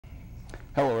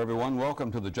Hello everyone, welcome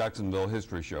to the Jacksonville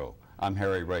History Show. I'm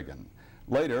Harry Reagan.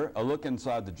 Later, a look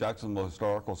inside the Jacksonville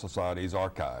Historical Society's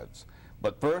archives.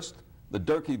 But first, the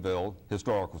Durkeeville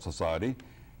Historical Society,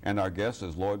 and our guest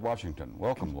is Lloyd Washington.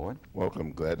 Welcome, Lloyd.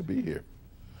 Welcome, glad to be here.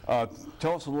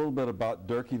 Tell us a little bit about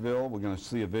Durkeeville. We're going to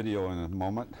see a video in a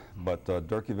moment, but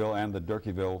Durkeeville and the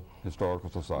Durkeeville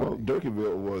Historical Society. Well,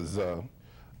 Durkeeville was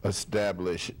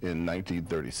established in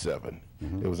 1937.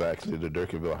 It was actually the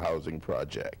Durkeeville Housing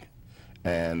Project.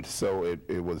 And so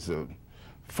it was the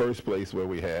first place where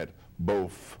we had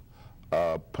both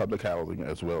public housing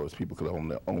as well as people could own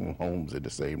their own homes in the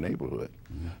same neighborhood.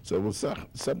 So it was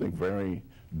something very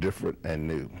different and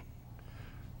new.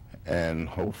 And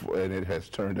it has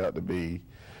turned out to be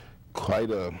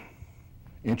quite a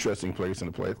interesting place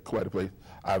and quite a place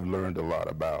I've learned a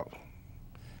lot about.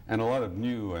 And a lot of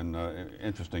new and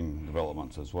interesting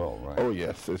developments as well, right? Oh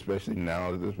yes, especially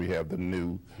now that we have the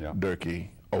new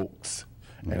Durkee Oaks,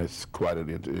 and it's quite an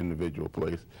individual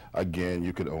place. Again,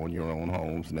 you could own your own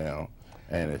homes now,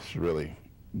 and it's really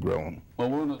grown. Well,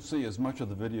 we're going to see as much of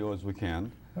the video as we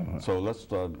can. So let's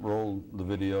roll the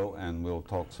video and we'll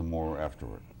talk some more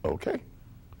afterward. Okay.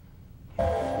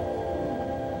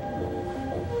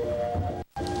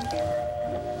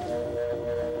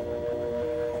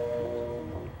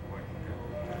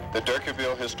 The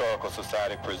Durkeeville Historical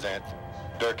Society presents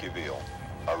Durkeeville,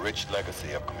 a rich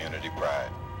legacy of community pride.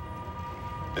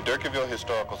 The Durkeeville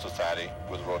Historical Society,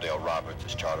 with Rodell Roberts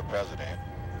as charter president,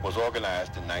 was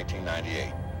organized in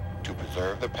 1998 to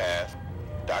preserve the past,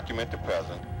 document the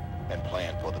present, and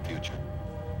plan for the future.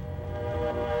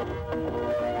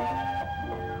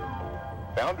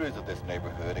 Boundaries of this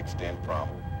neighborhood extend from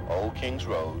Old Kings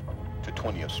Road to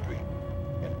 20th Street,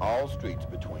 and all streets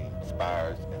between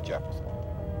Spires and Jefferson.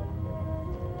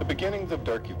 The beginnings of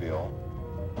Durkeeville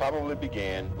probably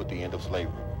began with the end of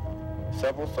slavery.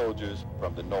 Several soldiers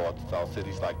from the north saw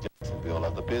cities like Jacksonville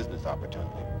as a business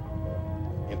opportunity.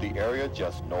 In the area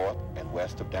just north and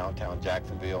west of downtown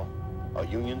Jacksonville, a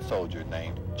Union soldier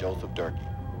named Joseph Durkee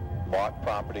bought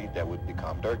property that would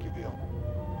become Durkeeville.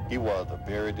 He was a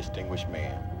very distinguished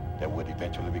man that would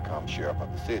eventually become sheriff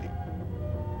of the city.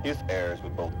 His heirs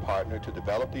would both partner to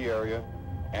develop the area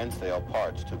and sell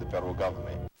parts to the federal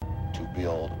government to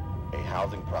build a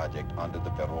housing project under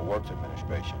the Federal Works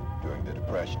Administration during the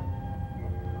Depression.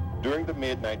 During the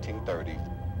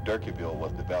mid-1930s, Durkeeville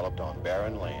was developed on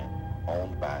barren land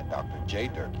owned by Dr. J.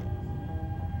 Durkee.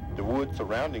 The woods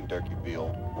surrounding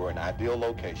Durkeeville were an ideal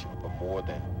location for more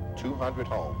than 200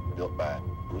 homes built by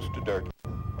Brewster Durkee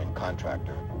and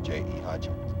contractor J.E.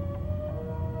 Hutchins.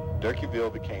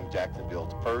 Durkeeville became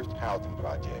Jacksonville's first housing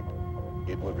project.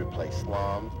 It would replace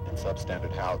slums and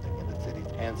substandard housing in the city's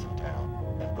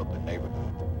Hansontown and Brooklyn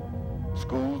neighborhoods.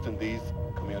 Schools in these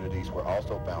communities were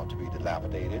also found to be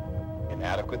dilapidated,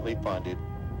 inadequately funded,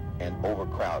 and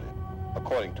overcrowded,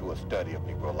 according to a study of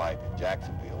Negro life in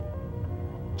Jacksonville,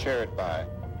 chaired by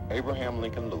Abraham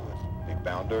Lincoln Lewis, the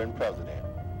founder and president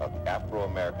of the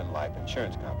Afro-American Life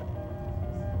Insurance Company.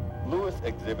 Lewis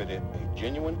exhibited a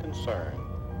genuine concern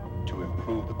to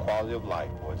improve the quality of life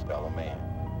for his fellow man.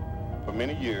 For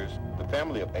many years, the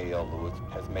family of A.L. Lewis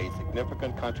has made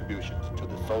significant contributions to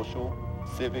the social,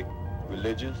 civic,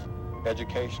 religious,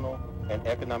 educational, and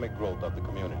economic growth of the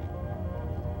community.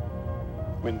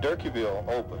 When Durkeeville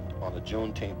opened on a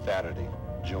Juneteenth Saturday,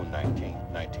 June 19,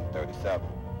 1937,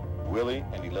 Willie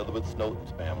and Elizabeth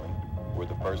Snowden's family were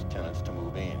the first tenants to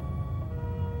move in.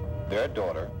 Their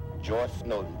daughter, Joyce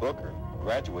Snowden Booker,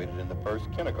 graduated in the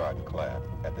first kindergarten class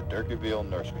at the Durkeeville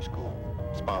Nursery School,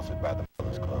 sponsored by the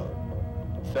Mothers Club.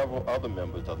 Several other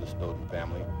members of the Snowden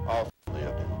family also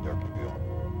lived in Durkeeville.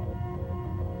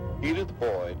 Edith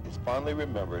Boyd is fondly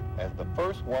remembered as the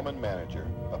first woman manager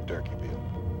of Durkeeville.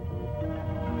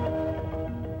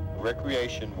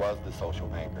 Recreation was the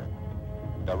social anchor.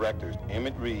 Directors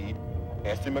Emmett Reed,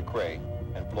 Essie McCrae,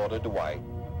 and Florida Dwight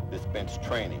dispensed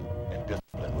training and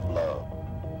discipline with love.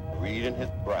 Reed and his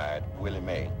bride, Willie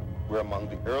Mae, were among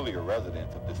the earlier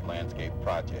residents of this landscape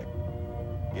project.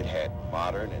 It had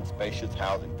modern and spacious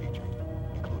housing features,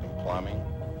 including plumbing,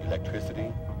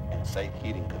 electricity, and safe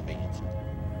heating conveniences.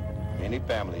 Many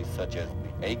families, such as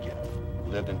the Aikens,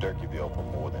 lived in Durkeeville for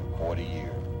more than 40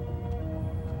 years.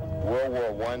 World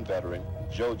War I veteran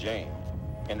Joe James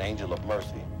and Angel of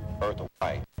Mercy, Bertha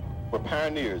White, were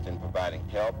pioneers in providing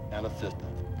help and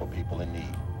assistance for people in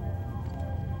need.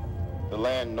 The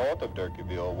land north of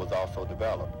Durkeeville was also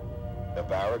developed.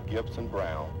 Elvira Gibson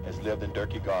Brown has lived in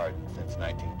Durkee Gardens since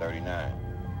 1939.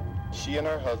 She and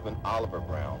her husband Oliver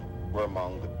Brown were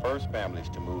among the first families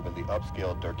to move in the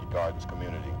upscale Durkee Gardens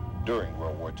community during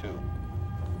World War II.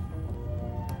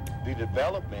 The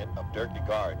development of Durkee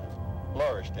Gardens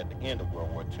flourished at the end of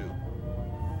World War II.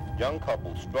 Young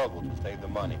couples struggled to save the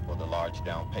money for the large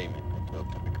down payment it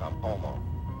took to become homeowners.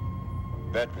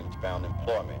 Veterans found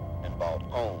employment and bought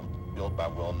homes built by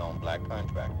well-known black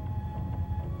contractors.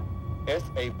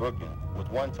 S.A. Brookins was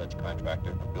one such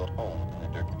contractor who built homes in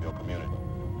the Durkeeville community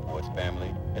for his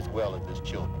family as well as his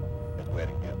children as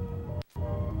wedding gifts.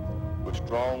 With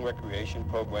strong recreation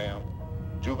programs,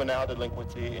 juvenile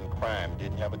delinquency and crime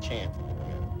didn't have a chance in the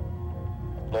community.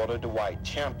 Florida Dwight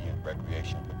championed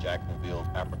recreation for Jacksonville's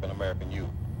African-American youth.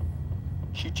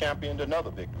 She championed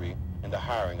another victory in the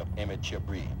hiring of Emmett Chip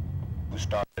Reed, who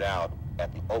started out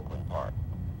at the Oakland Park.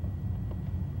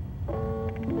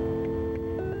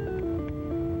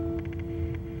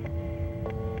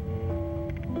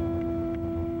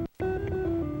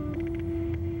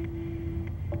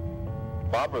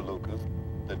 Barbara Lucas,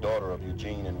 the daughter of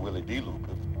Eugene and Willie D.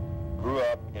 Lucas, grew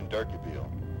up in Durkeeville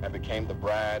and became the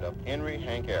bride of Henry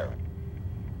Hank Aaron.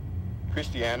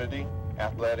 Christianity,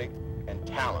 athletics, and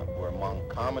talent were among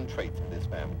common traits in this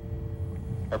family.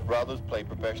 Her brothers played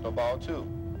professional ball too.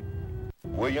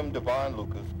 William Devon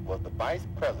Lucas was the vice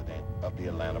president of the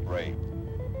Atlanta Braves.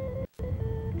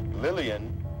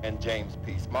 Lillian and James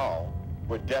P. Small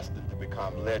were destined to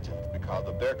become legends because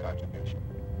of their contribution.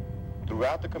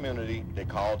 Throughout the community, they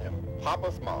called him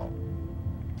Papa Small.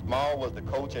 Small was the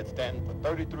coach at Stanton for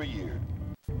 33 years.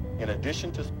 In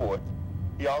addition to sports,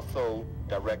 he also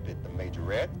directed the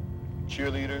majorettes,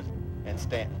 cheerleaders, and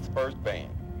Stanton's first band.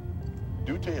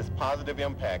 Due to his positive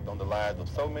impact on the lives of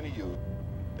so many youth,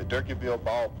 the Durkeeville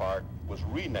Ballpark was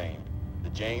renamed the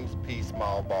James P.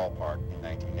 Small Ballpark in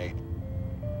 1980.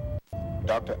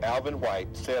 Dr. Alvin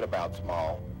White said about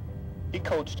Small, he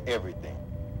coached everything.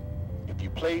 If you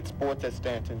played sports at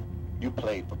Stanton, you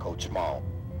played for Coach Small.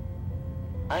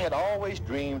 I had always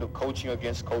dreamed of coaching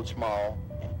against Coach Small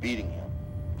and beating him.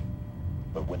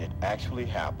 But when it actually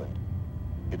happened,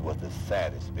 it was the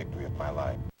saddest victory of my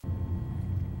life.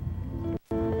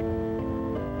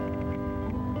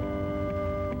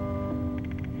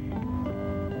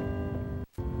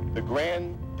 The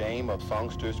grand dame of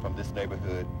songsters from this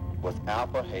neighborhood was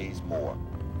Alpha Hayes Moore.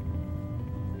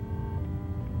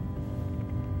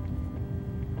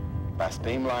 By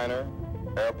steamliner,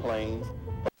 airplanes,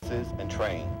 buses, and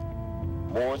trains,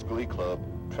 Moore's Glee Club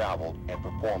traveled and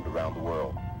performed around the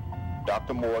world.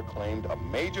 Dr. Moore claimed a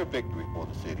major victory for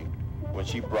the city when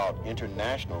she brought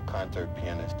international concert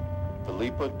pianist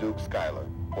Philippa Duke Schuyler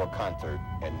for a concert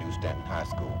at New Stanton High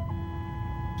School.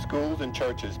 Schools and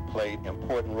churches played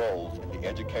important roles in the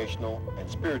educational and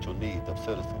spiritual needs of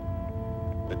citizens.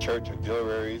 The church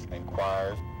auxiliaries and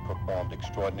choirs performed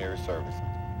extraordinary services.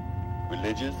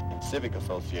 Religious and civic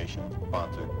associations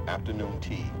sponsored afternoon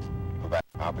teas,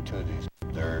 providing opportunities to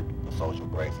observe the social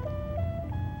graces.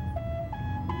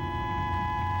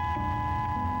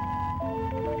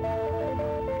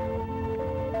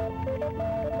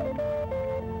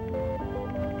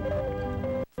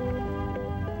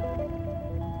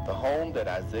 The home that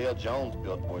Isaiah Jones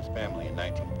built for his family in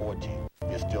 1914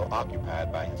 is still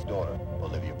occupied by his daughter,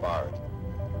 Olivia Forrest.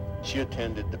 She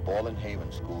attended the Boylan Haven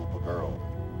School for Girls.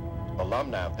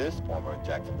 Alumni of this former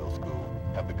Jacksonville school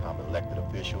have become elected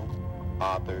officials,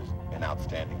 authors, and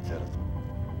outstanding citizens.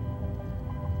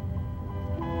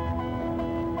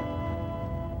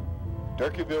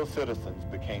 Durkeeville citizens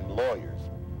became lawyers,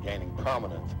 gaining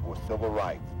prominence for civil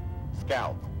rights,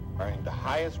 scouts, earning the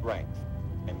highest ranks,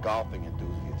 and golfing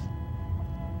enthusiasts.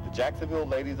 The Jacksonville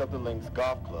Ladies of the Links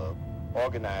Golf Club,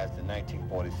 organized in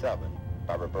 1947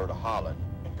 by Roberta Holland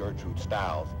and Gertrude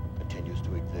Stiles, continues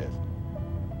to exist.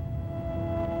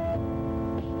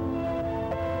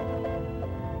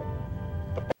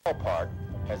 The ballpark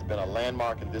has been a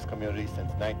landmark in this community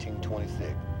since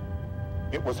 1926.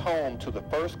 It was home to the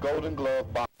first Golden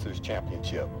Glove Boxers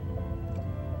Championship.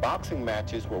 Boxing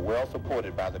matches were well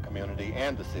supported by the community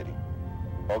and the city.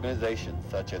 Organizations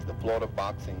such as the Florida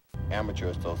Boxing Amateur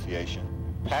Association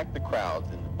packed the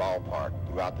crowds in the ballpark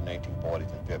throughout the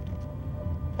 1940s and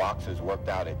 50s. Boxers worked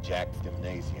out at Jack's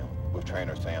Gymnasium with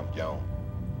trainer Sam Jones.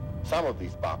 Some of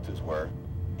these boxers were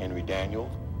Henry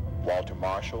Daniels, Walter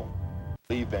Marshall,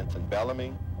 Lee Vincent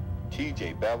Bellamy,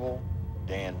 T.J. Bevel,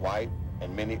 Dan White,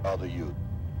 and many other youth.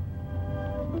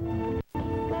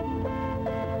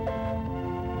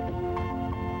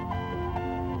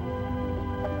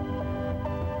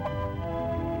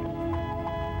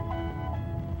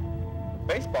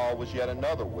 Baseball was yet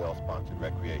another well-sponsored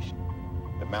recreation.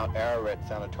 The Mount Ararat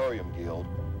Sanatorium Guild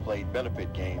played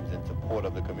benefit games in support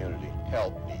of the community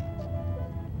health needs.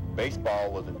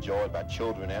 Baseball was enjoyed by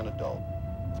children and adults,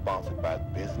 sponsored by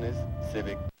business,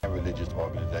 civic, and religious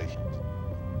organizations.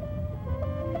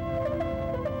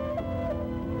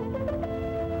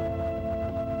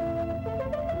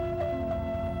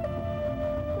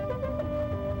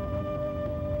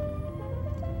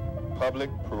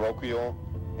 Public, parochial,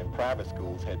 and private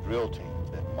schools had drill teams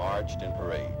that marched in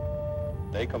parade.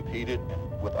 They competed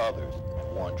with others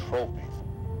and won trophies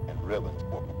and ribbons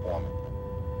for performance.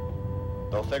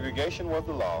 Though segregation was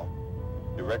the law,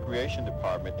 the Recreation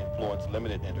Department influenced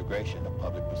limited integration of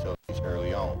public facilities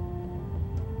early on.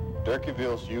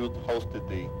 Durkeeville's youth hosted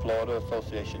the Florida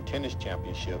Association Tennis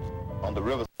Championships on the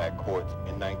Riverside courts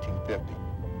in 1950,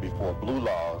 before blue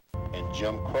laws and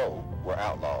Jim Crow were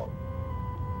outlawed.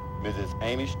 Mrs.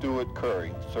 Amy Stewart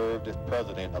Curry served as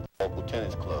president of the local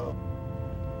tennis club.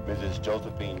 Mrs.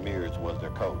 Josephine Mears was their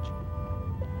coach.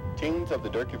 Teams of the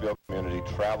Durkeeville community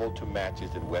traveled to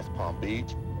matches in West Palm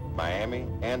Beach, Miami,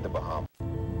 and the Bahamas.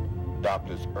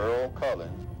 Doctors Earl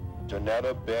Collins,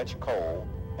 Jonetta Betch Cole,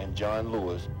 and John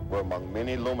Lewis were among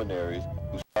many luminaries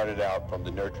who started out from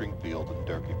the nurturing fields in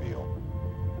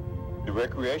Durkeeville. The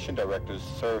recreation directors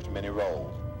served many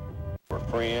roles. They were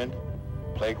friend,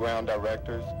 playground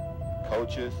directors,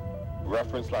 coaches,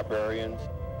 reference librarians,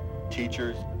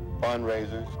 teachers,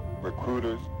 fundraisers,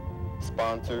 recruiters,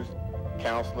 sponsors,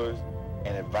 counselors,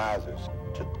 and advisors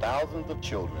to thousands of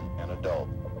children and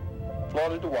adults.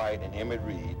 Florida Dwight and Emmett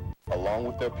Reed, along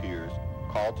with their peers,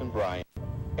 Carlton Bryant,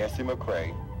 Essie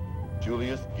McCrae,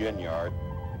 Julius Ginyard,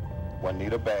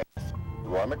 Juanita Bass,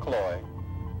 Roy McCloy,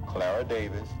 Clara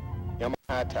Davis, Emma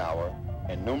Hightower,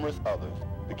 and numerous others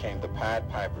became the Pied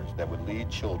Pipers that would lead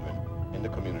children in the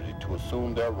community to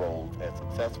assume their roles as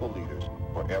successful leaders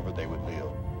wherever they would live.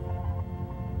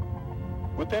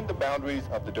 Within the boundaries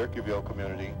of the Durkeeville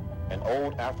community, an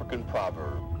old African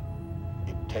proverb,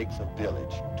 "It takes a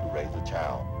village to raise a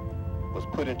child," was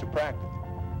put into practice.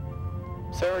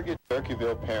 Surrogate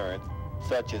Durkeeville parents,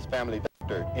 such as family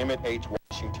doctor Emmett H.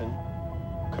 Washington,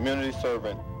 community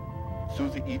servant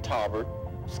Susie E. Talbert,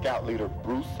 scout leader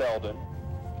Bruce Selden,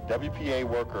 WPA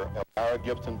worker Elvira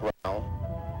Gibson Brown,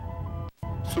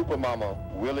 Supermama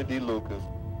Willie D. Lucas,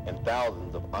 and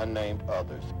thousands of unnamed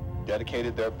others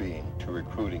dedicated their being to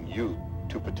recruiting youth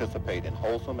to participate in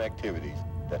wholesome activities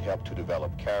that help to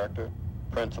develop character,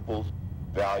 principles,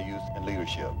 values, and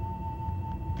leadership.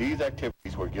 These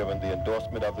activities were given the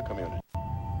endorsement of the community.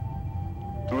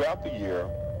 Throughout the year,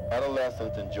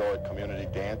 adolescents enjoyed community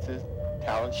dances,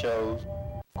 talent shows,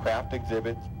 craft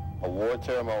exhibits, award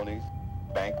ceremonies,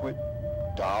 banquet,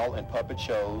 doll and puppet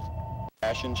shows,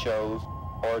 fashion shows,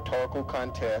 oratorical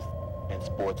contests, and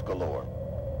sports galore.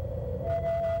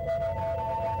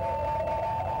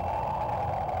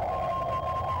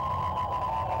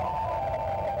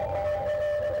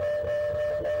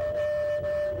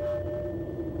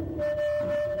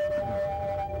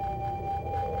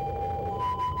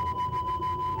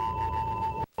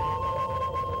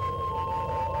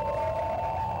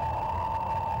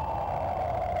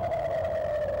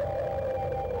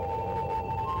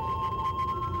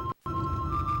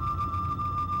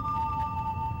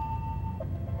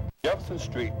 Jefferson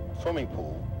Street swimming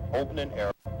pool opened an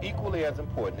era equally as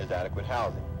important as adequate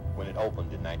housing when it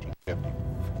opened in 1950.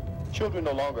 Children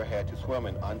no longer had to swim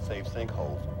in unsafe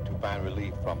sinkholes to find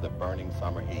relief from the burning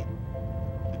summer heat.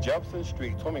 The Jefferson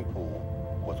Street swimming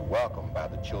pool was welcomed by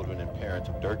the children and parents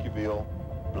of Durkeeville,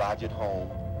 Blodgett Home,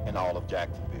 and all of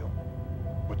Jacksonville.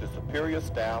 With the superior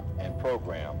staff and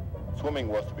program, swimming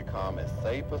was to become as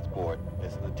safe a sport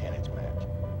as the tennis match.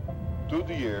 Through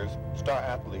the years, star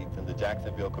athletes in the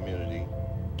Jacksonville community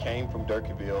came from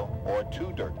Durkeeville or to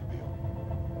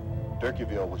Durkeeville.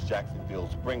 Durkeeville was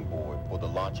Jacksonville's springboard for the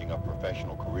launching of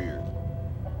professional careers.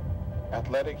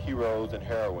 Athletic heroes and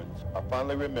heroines are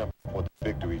fondly remembered for the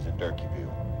victories in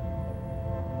Durkeeville.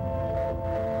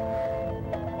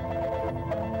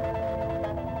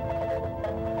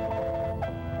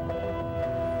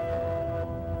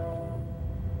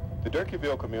 The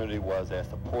Durkeeville community was as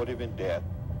supportive in death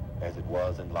as it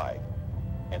was in life,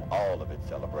 and all of its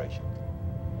celebrations.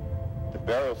 The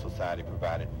Burial Society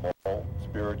provided moral,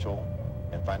 spiritual,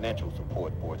 and financial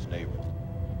support for its neighbors.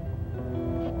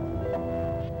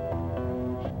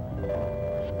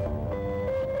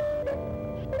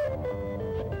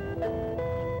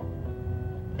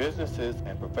 Businesses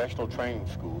and professional training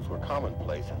schools were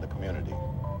commonplace in the community,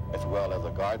 as well as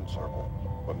a garden circle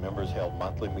where members held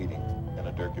monthly meetings in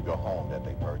a Durkeeville home that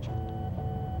they purchased.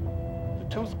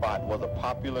 The Two Spot was a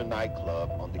popular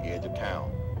nightclub on the edge of town.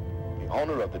 The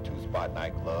owner of the Two Spot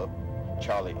nightclub,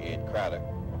 Charlie Ed Craddock,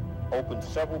 opened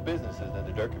several businesses in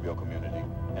the Durkeeville community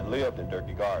and lived in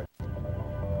Durkee Gardens.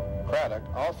 Craddock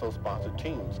also sponsored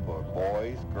teams for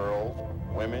boys, girls,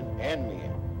 women, and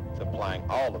men, supplying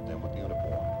all of them with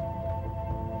uniforms.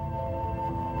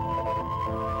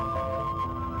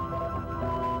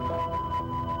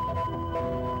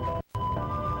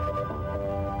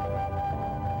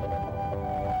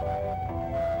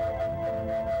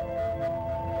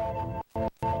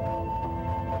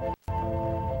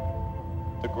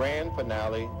 grand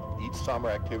finale, each summer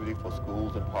activity for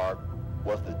schools and park,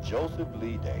 was the Joseph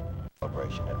Lee Day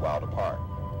celebration at Wilder Park.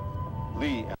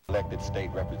 Lee, an elected state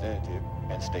representative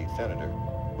and state senator,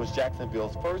 was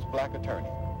Jacksonville's first black attorney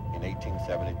in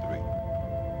 1873.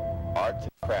 Arts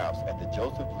and crafts at the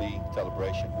Joseph Lee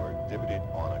celebration were exhibited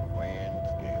on a grand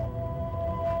scale.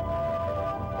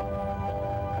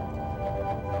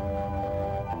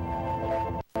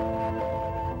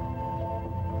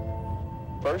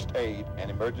 First aid and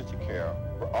emergency care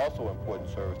were also important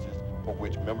services for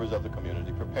which members of the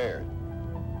community prepared.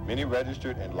 Many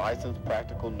registered and licensed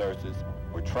practical nurses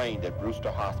were trained at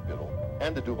Brewster Hospital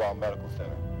and the Duval Medical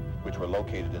Center, which were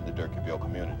located in the Durkeeville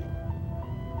community.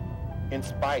 In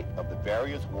spite of the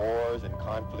various wars and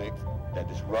conflicts that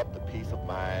disrupt the peace of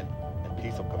mind and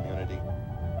peace of community,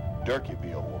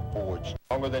 Durkeeville will forge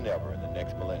stronger than ever in the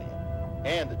next millennium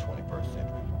and the 21st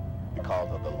century because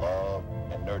of the love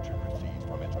and nurture received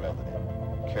from its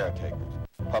residents, caretakers,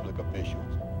 public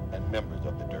officials, and members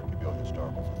of the Durkeeville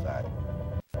Historical Society.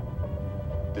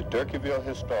 The Durkeeville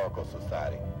Historical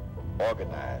Society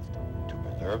organized to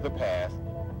preserve the past,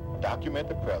 document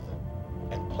the present,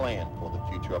 and plan for the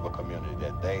future of a community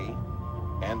that they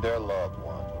and their loved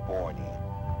ones were born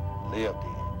in, lived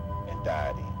in, and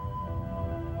died in.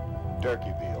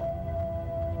 Durkeeville,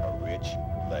 a rich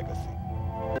legacy.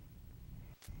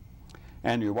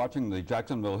 And you're watching the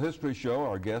Jacksonville History Show.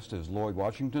 Our guest is Lloyd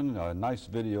Washington. A nice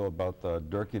video about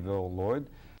Durkeeville, Lloyd.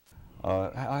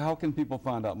 How can people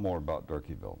find out more about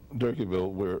Durkeeville?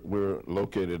 Durkeeville, we're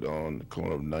located on the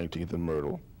corner of 19th and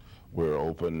Myrtle. We're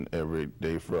open every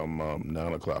day from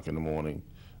 9 o'clock in the morning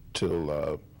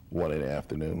till 1 in the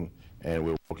afternoon, and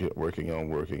we're working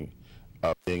on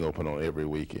being open on every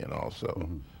weekend also.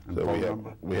 Mm-hmm.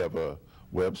 So we have a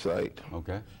website.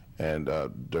 Okay. And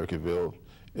Durkeeville,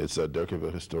 it's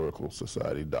Durkeeville Historical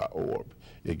Society.org.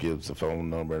 It gives the phone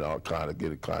number and I'll kind of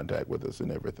get in contact with us and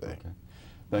everything. Okay.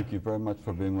 Thank you very much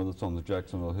for being with us on the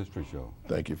Jacksonville History Show.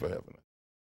 Thank you for having us.